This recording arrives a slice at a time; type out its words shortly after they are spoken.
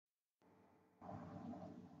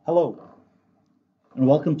Hello, and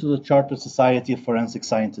welcome to the Chartered Society of Forensic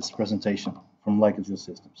Scientists presentation from Leica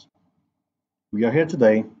Geosystems. We are here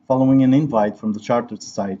today following an invite from the Chartered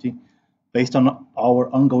Society based on our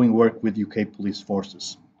ongoing work with UK police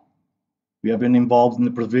forces. We have been involved in the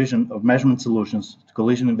provision of measurement solutions to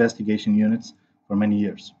collision investigation units for many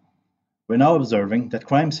years. We're now observing that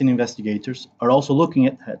crime scene investigators are also looking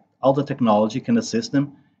at how the technology can assist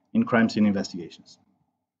them in crime scene investigations.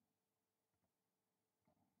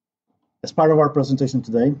 As part of our presentation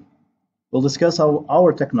today, we'll discuss how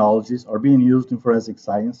our technologies are being used in forensic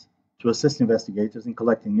science to assist investigators in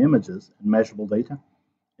collecting images and measurable data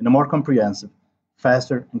in a more comprehensive,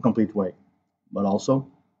 faster, and complete way, but also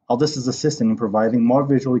how this is assisting in providing more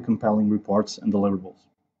visually compelling reports and deliverables.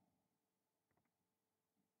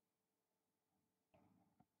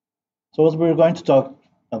 So what we're going to talk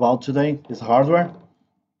about today is hardware,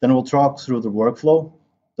 then we'll talk through the workflow,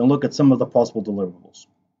 then look at some of the possible deliverables.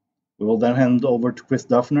 We will then hand over to Chris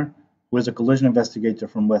Duffner, who is a collision investigator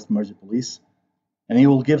from West Mersey Police, and he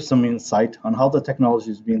will give some insight on how the technology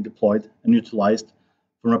is being deployed and utilized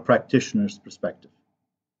from a practitioner's perspective.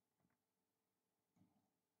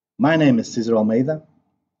 My name is Cesar Almeida.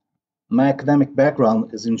 My academic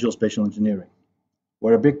background is in geospatial engineering,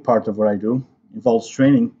 where a big part of what I do involves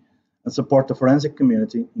training and support the forensic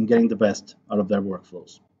community in getting the best out of their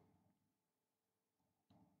workflows.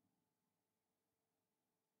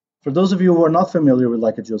 For those of you who are not familiar with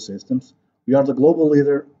Leica Geosystems, we are the global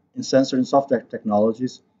leader in sensor and software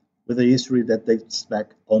technologies with a history that dates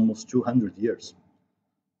back almost 200 years.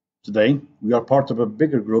 Today, we are part of a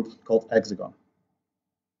bigger group called Hexagon.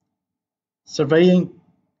 Surveying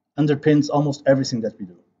underpins almost everything that we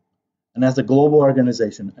do, and as a global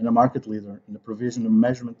organization and a market leader in the provision of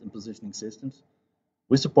measurement and positioning systems,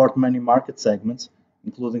 we support many market segments,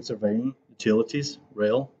 including surveying, utilities,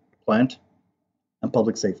 rail, plant, and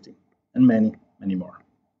public safety, and many, many more.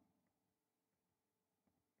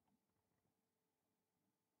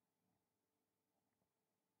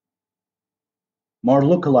 More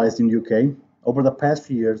localized in UK, over the past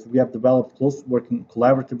few years, we have developed close working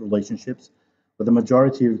collaborative relationships with the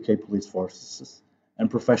majority of UK police forces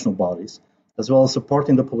and professional bodies, as well as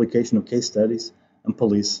supporting the publication of case studies and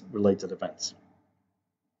police-related events.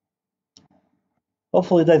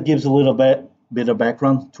 Hopefully that gives a little bit of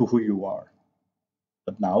background to who you are.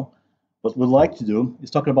 But now, what we'd like to do is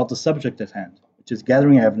talk about the subject at hand, which is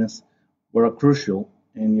gathering evidence where are crucial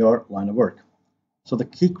in your line of work. So the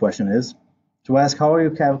key question is to ask, how are you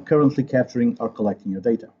currently capturing or collecting your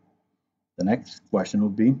data? The next question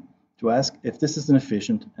would be to ask if this is an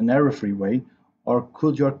efficient and error-free way, or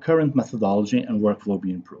could your current methodology and workflow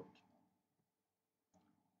be improved?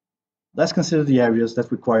 Let's consider the areas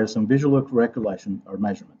that require some visual recollection or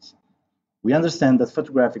measurements. We understand that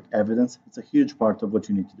photographic evidence is a huge part of what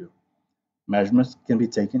you need to do. Measurements can be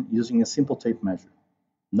taken using a simple tape measure.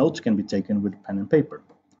 Notes can be taken with pen and paper,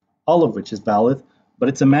 all of which is valid, but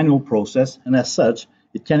it's a manual process, and as such,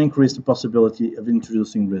 it can increase the possibility of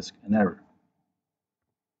introducing risk and error.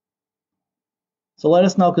 So let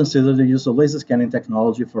us now consider the use of laser scanning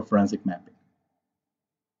technology for forensic mapping.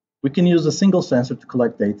 We can use a single sensor to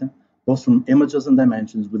collect data, both from images and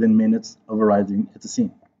dimensions, within minutes of arriving at the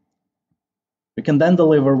scene. We can then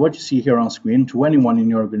deliver what you see here on screen to anyone in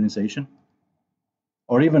your organization,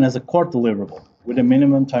 or even as a court deliverable, with a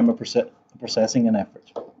minimum time of processing and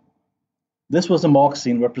effort. This was a mock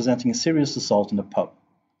scene representing a serious assault in a pub.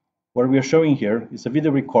 What we are showing here is a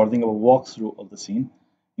video recording of a walkthrough of the scene,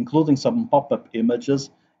 including some pop-up images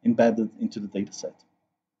embedded into the dataset.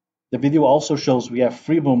 The video also shows we have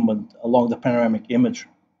free movement along the panoramic image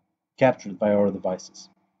captured by our devices,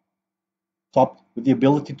 topped with the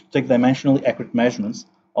ability to take dimensionally accurate measurements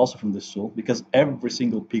also from this tool, because every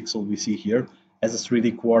single pixel we see here has a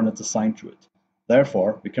 3D coordinate assigned to it.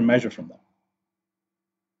 Therefore, we can measure from them.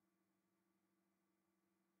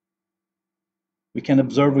 We can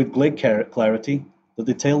observe with great clarity the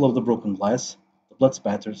detail of the broken glass, the blood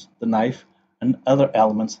spatters, the knife, and other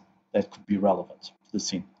elements that could be relevant to the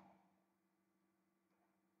scene.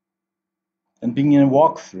 And being in a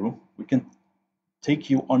walkthrough, we can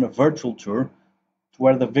take you on a virtual tour to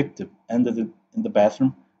where the victim ended in the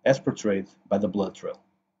bathroom, as portrayed by the blood trail.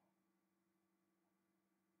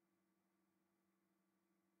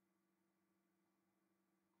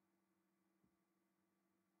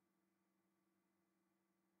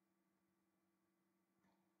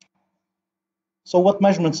 So what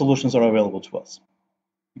measurement solutions are available to us?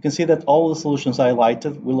 You can see that all the solutions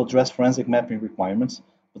highlighted will address forensic mapping requirements,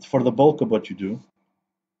 but for the bulk of what you do,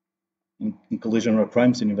 in collision or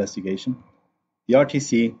crime scene investigation, the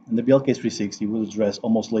RTC and the BLK360 will address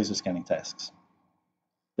almost laser scanning tasks.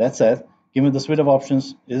 That said, given the suite of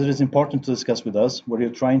options, it is important to discuss with us what you're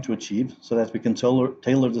trying to achieve so that we can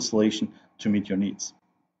tailor the solution to meet your needs.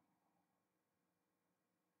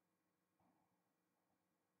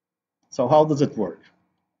 So how does it work?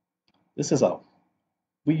 This is how.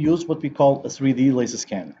 We use what we call a 3D laser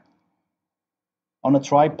scanner. On a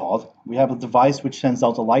tripod, we have a device which sends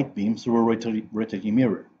out a light beam through a rotating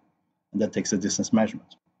mirror, and that takes a distance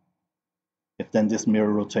measurement. If then this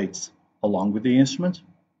mirror rotates along with the instrument,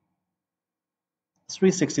 a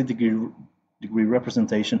 360-degree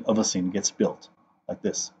representation of a scene gets built, like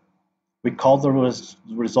this. We call the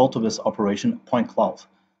result of this operation point cloud,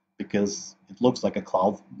 because it looks like a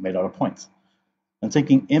cloud made out of points. And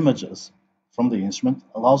taking images from the instrument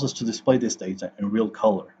allows us to display this data in real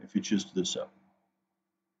color if you choose to do so.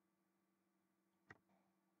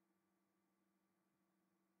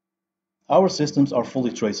 Our systems are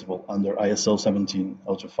fully traceable under ISO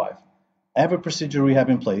 17025. Every procedure we have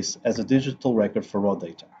in place has a digital record for raw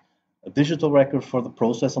data, a digital record for the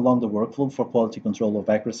process along the workflow for quality control of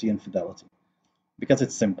accuracy and fidelity. Because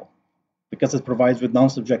it's simple, because it provides with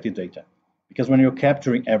non-subjective data, because when you're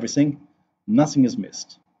capturing everything, nothing is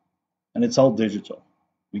missed, and it's all digital.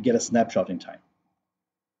 We get a snapshot in time.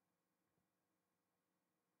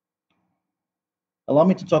 Allow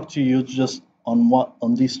me to talk to you just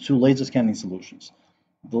on these two laser scanning solutions.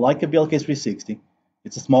 The Leica BLK360,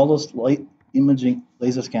 it's the smallest light imaging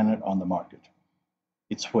laser scanner on the market.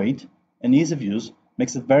 Its weight and ease of use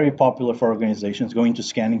makes it very popular for organizations going to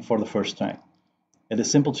scanning for the first time. It is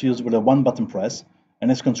simple to use with a one-button press and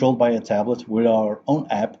is controlled by a tablet with our own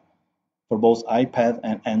app for both iPad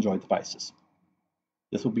and Android devices.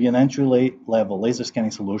 This will be an entry-level laser scanning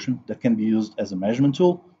solution that can be used as a measurement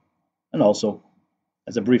tool and also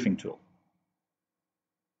as a briefing tool.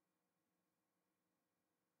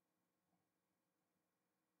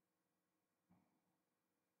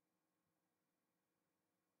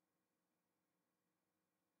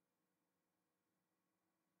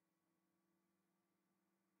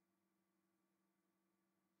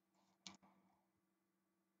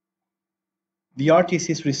 The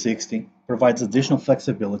RTC360 provides additional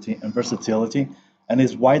flexibility and versatility and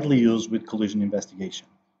is widely used with collision investigation.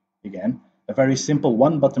 Again, a very simple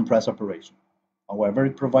one-button press operation. However,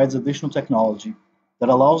 it provides additional technology that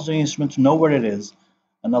allows the instrument to know where it is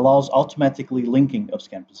and allows automatically linking of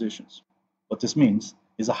scan positions. What this means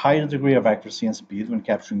is a higher degree of accuracy and speed when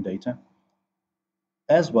capturing data,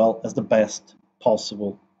 as well as the best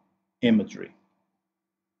possible imagery.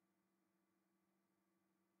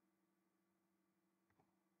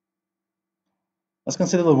 Let's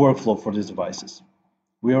consider the workflow for these devices.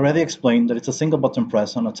 We already explained that it's a single button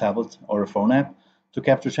press on a tablet or a phone app to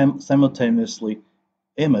capture simultaneously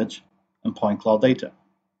image and point cloud data.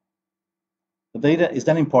 The data is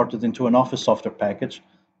then imported into an Office software package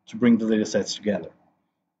to bring the data sets together,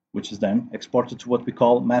 which is then exported to what we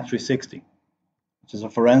call Map360, which is a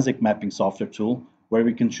forensic mapping software tool where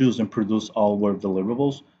we can choose and produce all work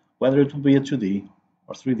deliverables, whether it will be a 2D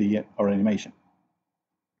or 3D or animation.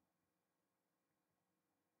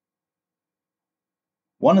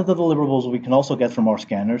 One of the deliverables we can also get from our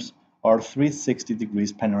scanners are 360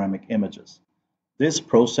 degrees panoramic images. This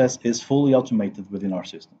process is fully automated within our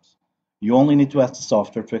systems. You only need to ask the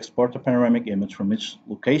software to export a panoramic image from each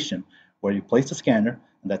location where you place the scanner,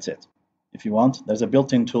 and that's it. If you want, there's a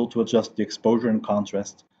built-in tool to adjust the exposure and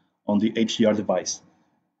contrast on the HDR device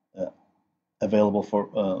available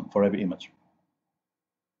for every image.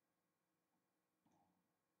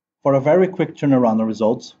 For a very quick turnaround of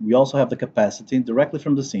results, we also have the capacity directly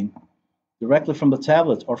from the scene, directly from the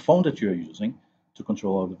tablet or phone that you're using to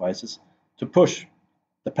control our devices, to push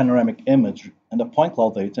the panoramic image and the point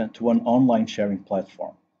cloud data to an online sharing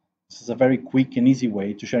platform. This is a very quick and easy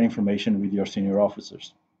way to share information with your senior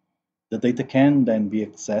officers. The data can then be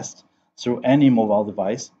accessed through any mobile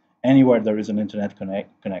device, anywhere there is an internet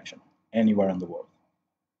connection, anywhere in the world.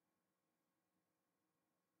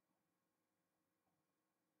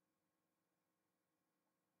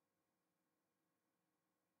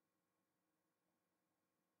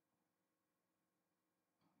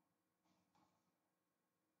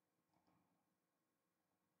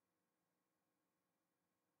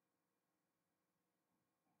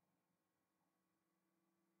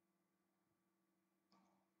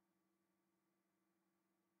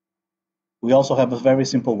 We also have a very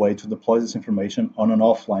simple way to deploy this information on an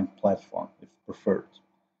offline platform, if preferred.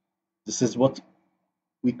 This is what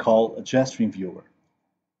we call a JetStream viewer,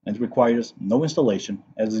 and it requires no installation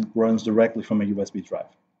as it runs directly from a USB drive.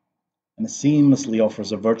 And it seamlessly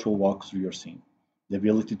offers a virtual walk through your scene, the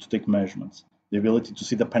ability to take measurements, the ability to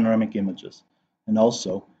see the panoramic images, and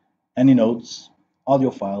also any notes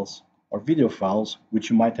audio files, or video files which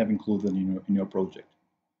you might have included in your project.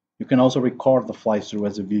 You can also record the fly-through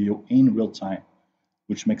as a video in real time,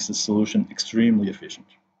 which makes the solution extremely efficient.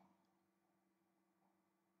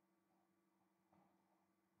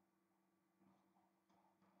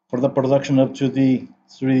 For the production of 2D,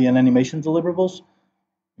 3D, and animation deliverables,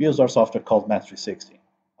 we use our software called Math360,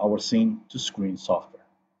 our scene-to-screen software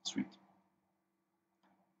suite.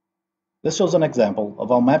 This shows an example of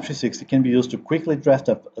how Map360 can be used to quickly draft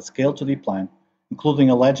up a Scale 2D plan, including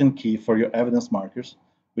a legend key for your evidence markers,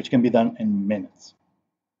 which can be done in minutes.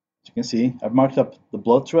 As you can see, I've marked up the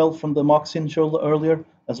blood trail from the mock scene showed earlier,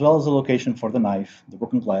 as well as the location for the knife, the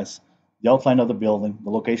broken glass, the outline of the building,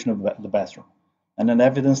 the location of the bathroom, and an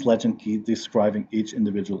evidence legend key describing each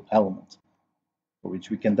individual element, for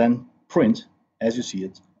which we can then print as you see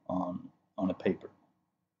it on a paper.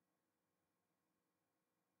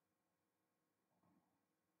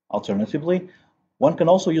 Alternatively, one can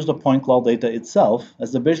also use the point cloud data itself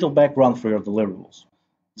as the visual background for your deliverables.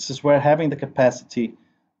 This is where having the capacity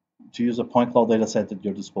to use a point cloud dataset at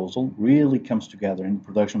your disposal really comes together in the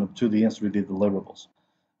production of 2D and 3D deliverables,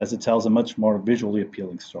 as it tells a much more visually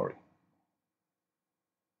appealing story.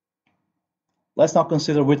 Let's now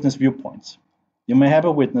consider witness viewpoints. You may have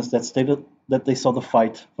a witness that stated that they saw the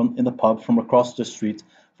fight in the pub from across the street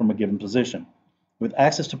from a given position. With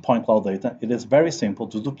access to point cloud data, it is very simple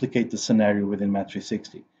to duplicate the scenario within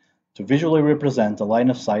Map360 to visually represent the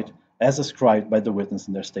line of sight as described by the witness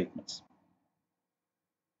in their statements.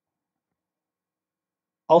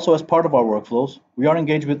 Also, as part of our workflows, we are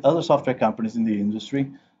engaged with other software companies in the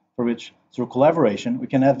industry for which, through collaboration, we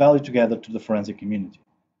can add value together to the forensic community.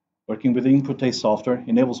 Working with Input-A software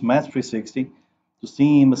enables Map360 to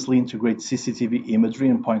seamlessly integrate CCTV imagery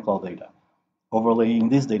and point cloud data, overlaying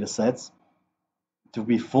these data sets to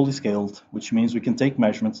be fully scaled, which means we can take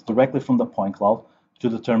measurements directly from the point cloud to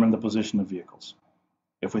determine the position of vehicles.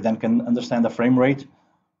 If we then can understand the frame rate,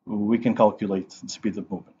 we can calculate the speed of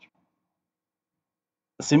movement.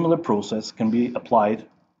 A similar process can be applied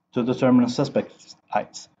to determine suspect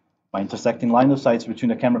heights by intersecting line of sights between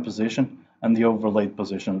the camera position and the overlaid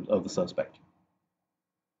position of the suspect.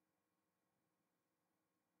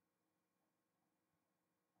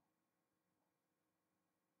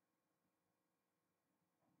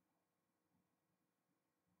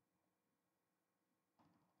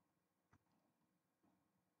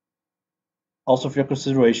 Also, for your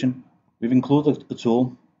consideration, we've included a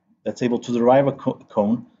tool that's able to derive a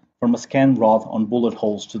cone from a scan rod on bullet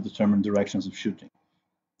holes to determine directions of shooting.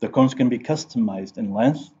 The cones can be customized in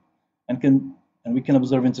length and we can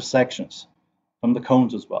observe intersections from the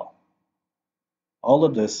cones as well. All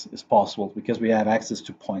of this is possible because we have access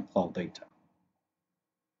to point cloud data.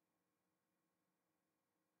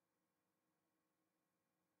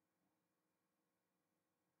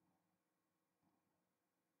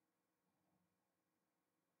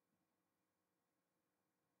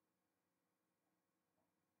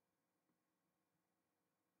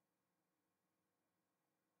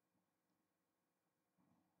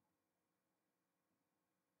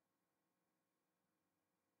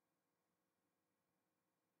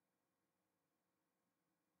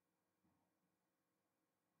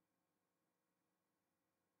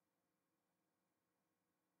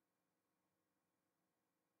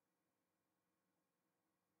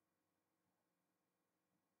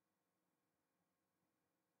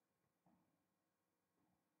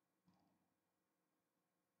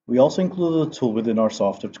 We also included a tool within our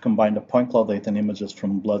software to combine the point cloud data and images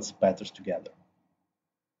from blood spatters together,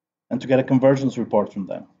 and to get a convergence report from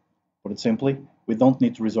them. Put it simply, we don't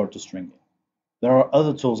need to resort to stringing. There are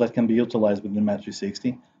other tools that can be utilized within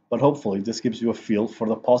Map360, but hopefully this gives you a feel for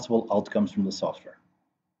the possible outcomes from the software.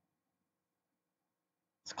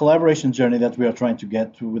 This collaboration journey that we are trying to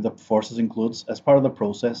get to with the forces includes, as part of the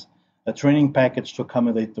process, a training package to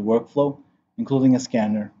accommodate the workflow, including a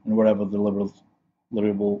scanner and whatever deliverable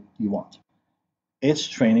you want. Each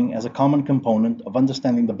training has a common component of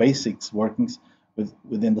understanding the basics workings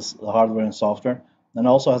within the hardware and software, and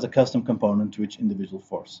also has a custom component to each individual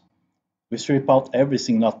force. We strip out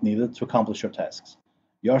everything not needed to accomplish your tasks,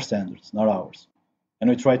 your standards, not ours, and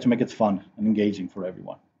we try to make it fun and engaging for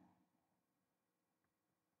everyone.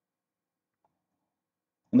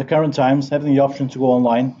 In the current times, having the option to go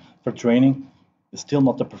online for training is still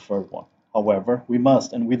not the preferred one. However, we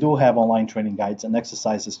must and we do have online training guides and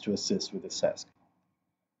exercises to assist with this task.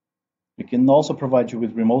 We can also provide you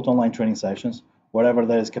with remote online training sessions wherever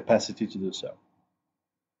there is capacity to do so.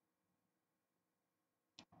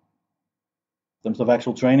 In terms of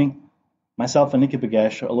actual training, myself and Nikki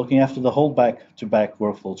Bagash are looking after the whole back-to-back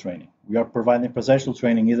workflow training. We are providing presential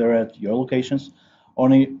training either at your locations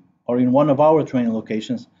or in one of our training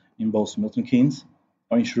locations in both Milton Keynes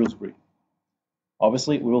or in Shrewsbury.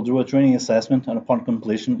 Obviously, we will do a training assessment and upon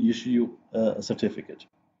completion issue you a certificate.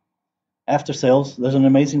 After sales, there's an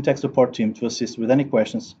amazing tech support team to assist with any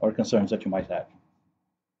questions or concerns that you might have.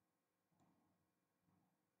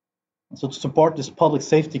 And so to support this public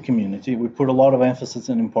safety community, we put a lot of emphasis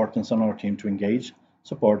and importance on our team to engage,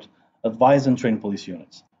 support, advise, and train police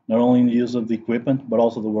units, not only in the use of the equipment, but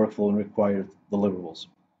also the workflow and required deliverables.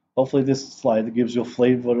 Hopefully this slide gives you a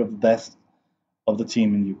flavor of the depth of the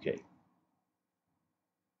team in the UK.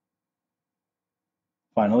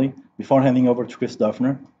 Finally, before handing over to Chris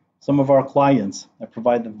Duffner, some of our clients have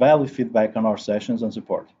provided valuable feedback on our sessions and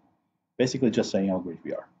support, basically just saying how great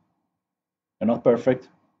we are. We're not perfect,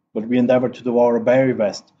 but we endeavor to do our very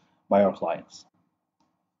best by our clients.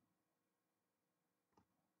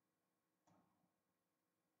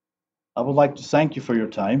 I would like to thank you for your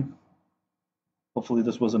time. Hopefully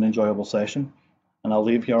this was an enjoyable session, and I'll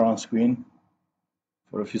leave here on screen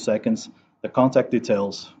for a few seconds the contact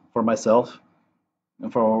details for myself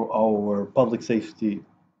and for our public safety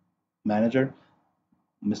manager,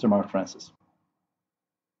 Mr. Mark Francis.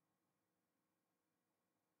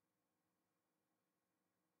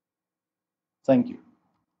 Thank you.